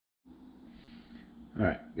All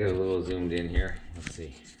right, get a little zoomed in here. Let's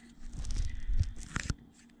see if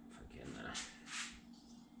I can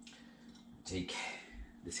take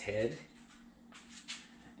this head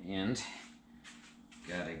and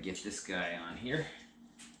gotta get this guy on here.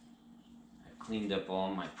 I cleaned up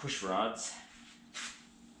all my push rods.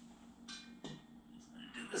 I'm gonna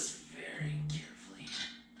do this very carefully.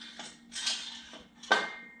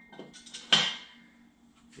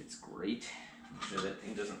 Fits great. Make sure that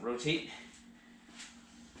thing doesn't rotate.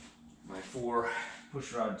 My 4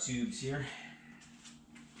 push rod tubes here.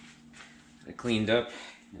 I cleaned up,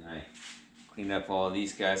 and I cleaned up all of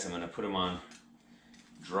these guys. I'm going to put them on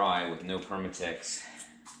dry with no Permatex.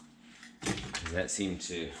 That seemed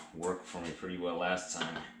to work for me pretty well last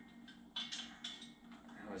time.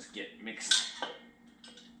 I always get mixed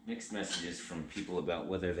messages from people about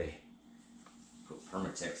whether they put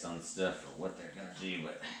Permatex on stuff or what they're going to do,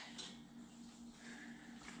 but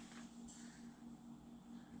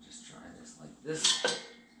like this. Let's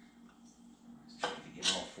try to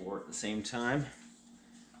get all 4 at the same time.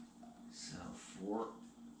 So 4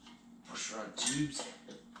 push rod tubes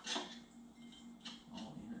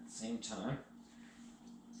all in at the same time.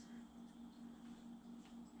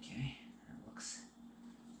 Okay, that looks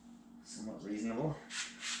somewhat reasonable.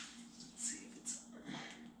 Let's see if it's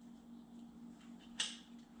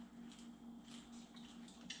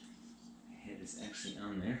the head is actually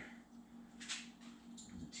on there.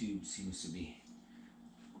 Tube seems to be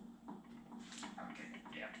okay.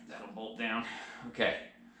 Yeah, that'll bolt down. Okay,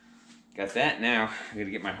 got that. Now I'm gonna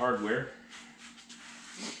get my hardware,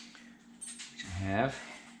 which I have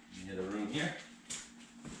in the other room here.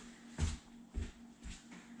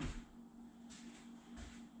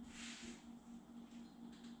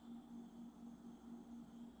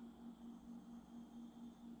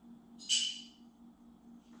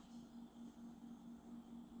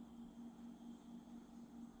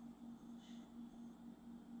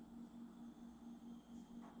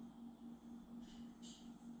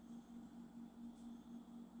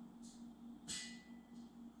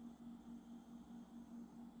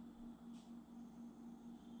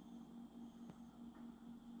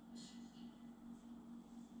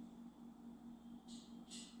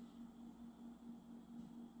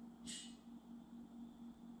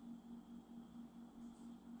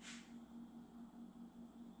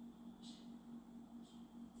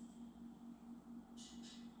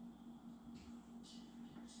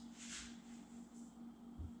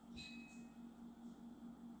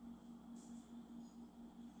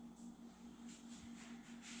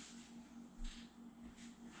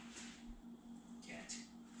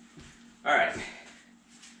 All right,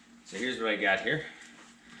 so here's what I got here.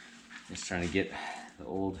 Just trying to get the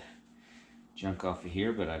old junk off of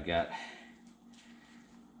here, but I've got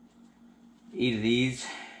 8 of these.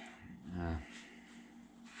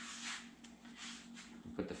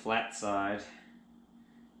 Put the flat side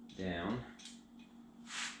down.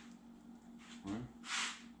 1,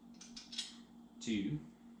 2.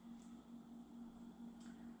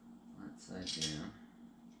 Flat side down.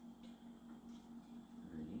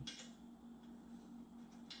 3.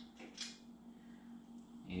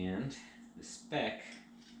 And the spec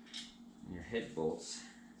in your head bolts,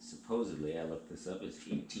 supposedly, I looked this up, is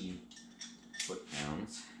 18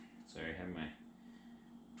 foot-pounds. So I have my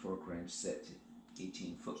torque wrench set to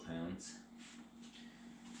 18 foot-pounds.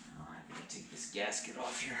 Oh, I gotta take this gasket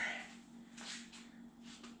off here. I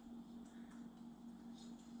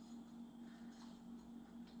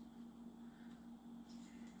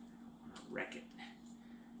want to wreck it.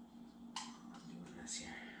 I'm doing this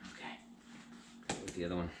here. Okay. With the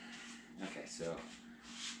other one. Okay, so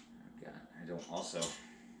I don't also,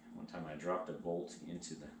 one time I dropped a bolt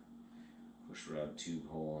into the push rod tube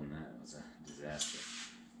hole, and that was a disaster.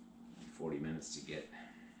 40 minutes to get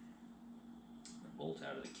the bolt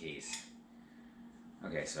out of the case.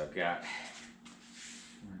 Okay, so I've got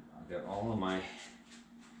all of my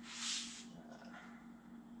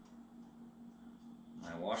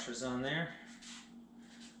washers on there.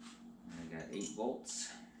 I got 8 bolts.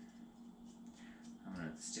 I'm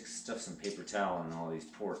gonna stuff some paper towel in all these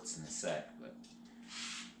ports in a sec, but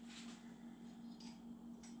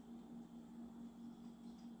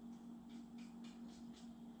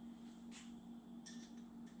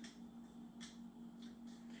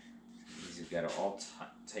these have got to all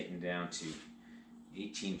tighten down to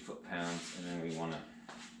 18 foot-pounds, and then we want to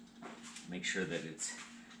make sure that it's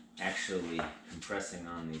actually compressing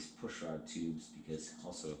on these push rod tubes, because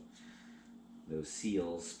also those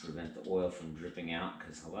seals prevent the oil from dripping out,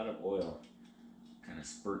 because a lot of oil kind of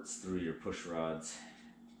spurts through your push rods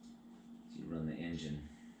as you run the engine.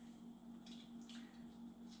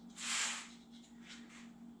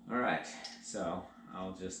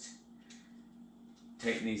 just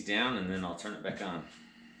tighten these down and then I'll turn it back on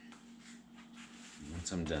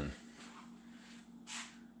once I'm done.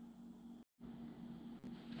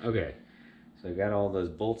 Okay, so I got all those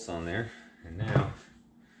bolts on there, and now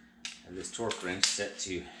I have this torque wrench set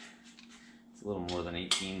to, it's a little more than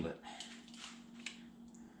 18, but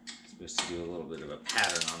I'm supposed to do a little bit of a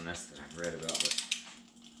pattern on this that I've read about. But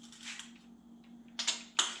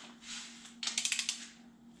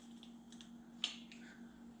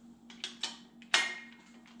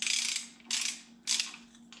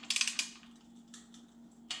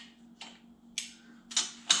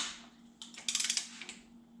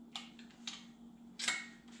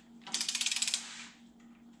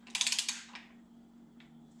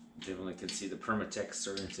definitely can see the Permatex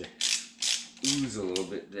starting to ooze a little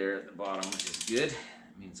bit there at the bottom, which is good.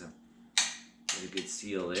 That means I've got a good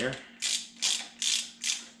seal there.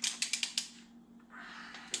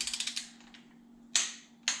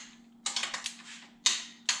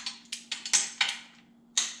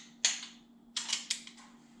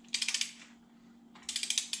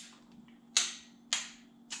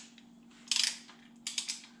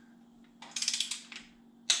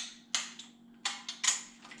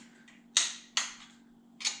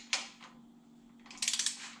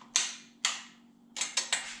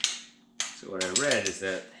 So what I read is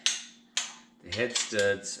that the head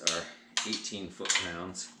studs are 18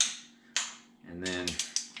 foot-pounds, and then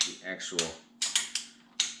the actual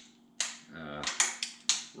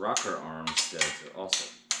rocker arm studs are also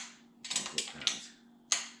 18 foot-pounds.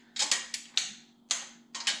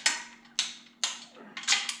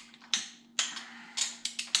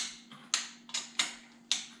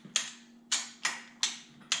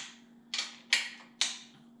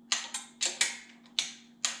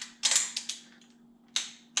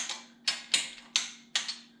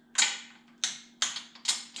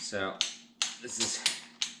 So this is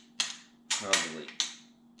probably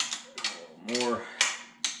a little more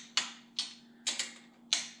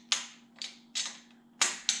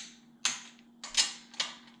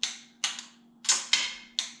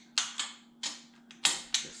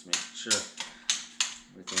just make sure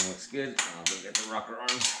everything looks good. I'll go get the rocker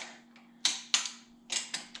arms.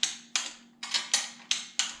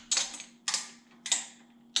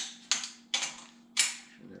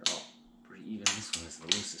 This one is the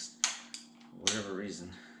loosest. For whatever reason,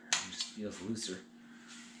 it just feels looser.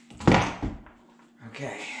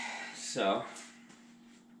 Okay, so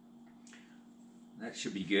that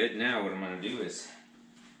should be good. Now what I'm going to do is,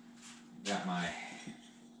 got my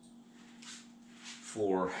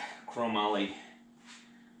 4 chromoly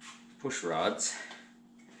push rods.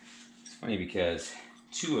 It's funny because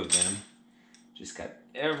 2 of them just got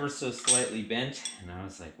ever so slightly bent, and I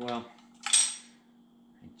was like, well,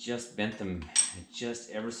 I just bent them, I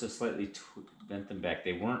just ever so slightly bent them back.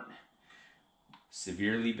 They weren't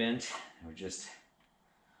severely bent, they were just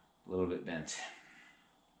a little bit bent.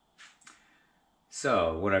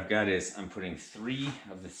 So what I've got is, I'm putting 3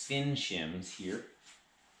 of the thin shims here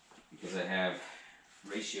because I have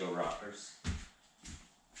ratio rockers.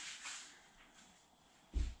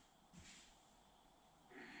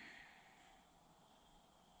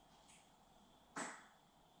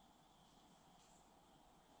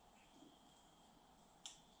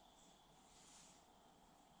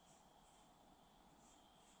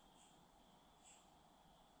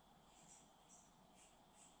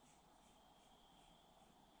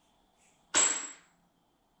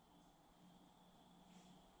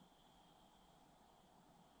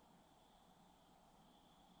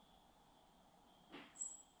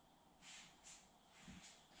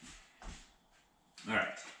 All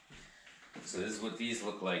right, so this is what these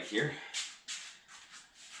look like here.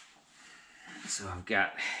 So I've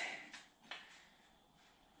got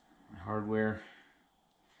my hardware.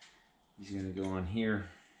 He's gonna go on here.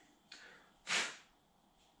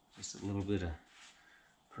 Just a little bit of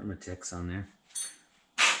Permatex on there.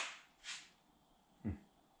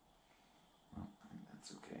 Well,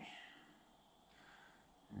 that's okay.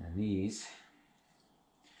 And these,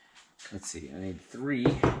 let's see, I need 3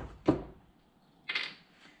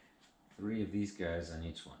 of these guys on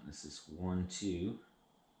each one. This is 1, 2,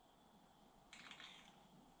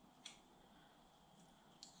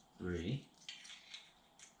 3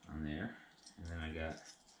 on there, and then I got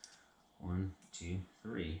 1, 2,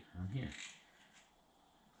 3 on here.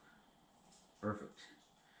 Perfect.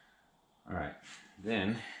 All right,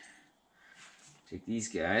 then take these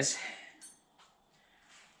guys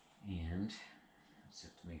and just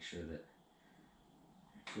have to make sure that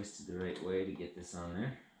I twisted the right way to get this on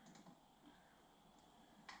there.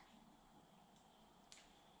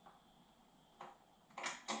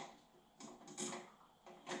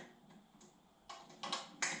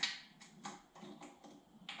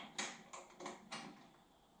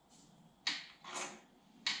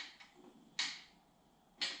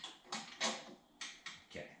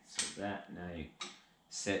 that. Now you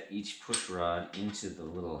set each push rod into the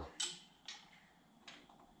little,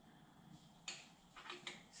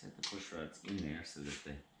 set the push rods in there so that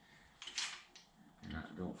they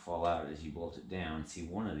don't fall out as you bolt it down. See,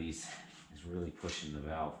 one of these is really pushing the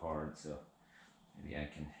valve hard, so maybe I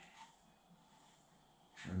can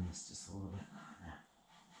turn this just a little bit.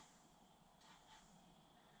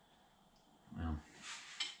 Well,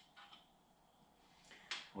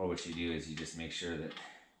 or what you do is you just make sure that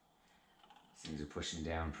these things are pushing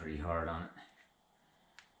down pretty hard on it.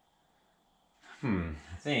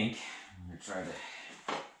 I think I'm going to try to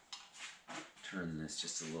turn this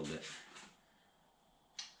just a little bit.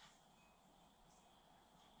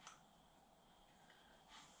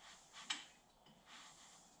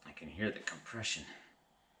 I can hear the compression.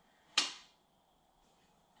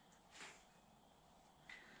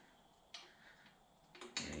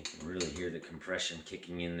 Yeah, you can really hear the compression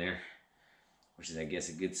kicking in there, which is, I guess,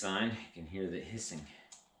 a good sign. You can hear the hissing.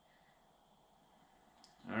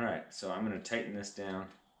 Alright, so I'm going to tighten this down,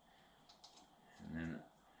 and then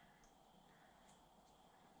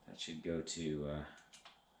that should go to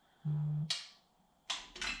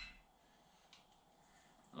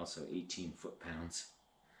also 18 foot-pounds.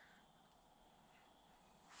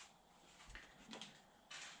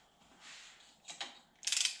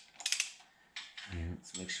 And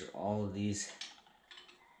let's make sure all of these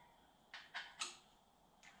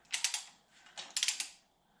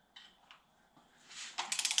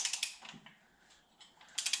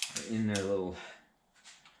are in their little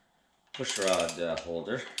push rod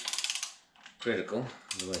holder. Critical,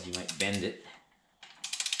 otherwise you might bend it.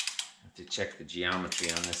 I have to check the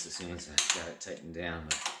geometry on this as soon as I've got it tightened down.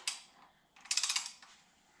 But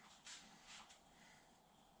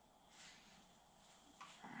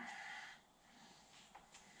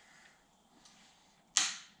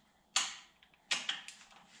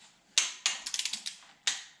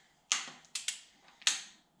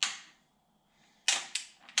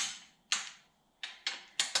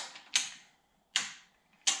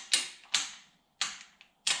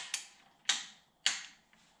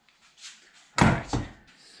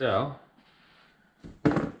so,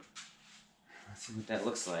 let's see what that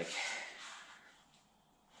looks like.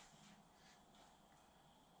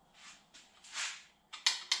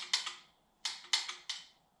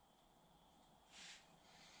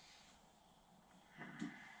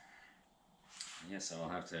 Yes, I'll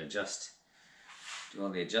have to do all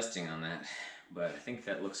the adjusting on that, but I think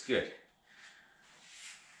that looks good.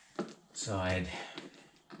 So I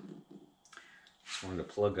just wanted to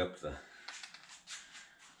plug up the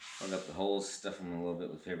holes, stuff them a little bit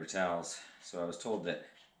with paper towels. So I was told that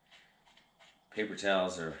paper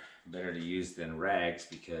towels are better to use than rags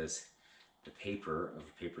because the paper of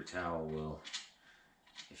a paper towel will,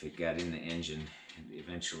 if it got in the engine, it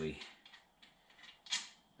eventually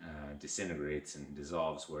disintegrates and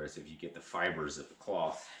dissolves, whereas if you get the fibers of the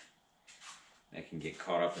cloth, that can get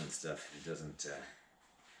caught up in stuff. It doesn't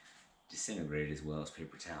disintegrate as well as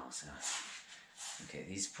paper towels. So, okay,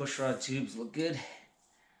 these push rod tubes look good.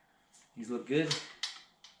 These look good.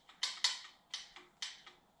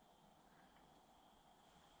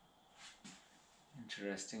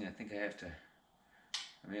 Interesting. I think I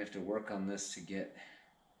may have to work on this to get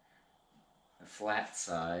the flat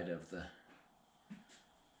side of the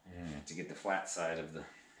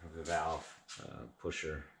valve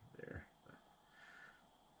pusher there.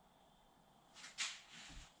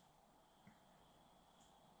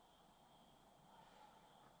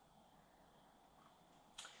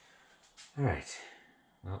 All right,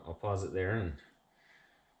 well, I'll pause it there and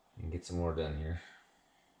get some more done here.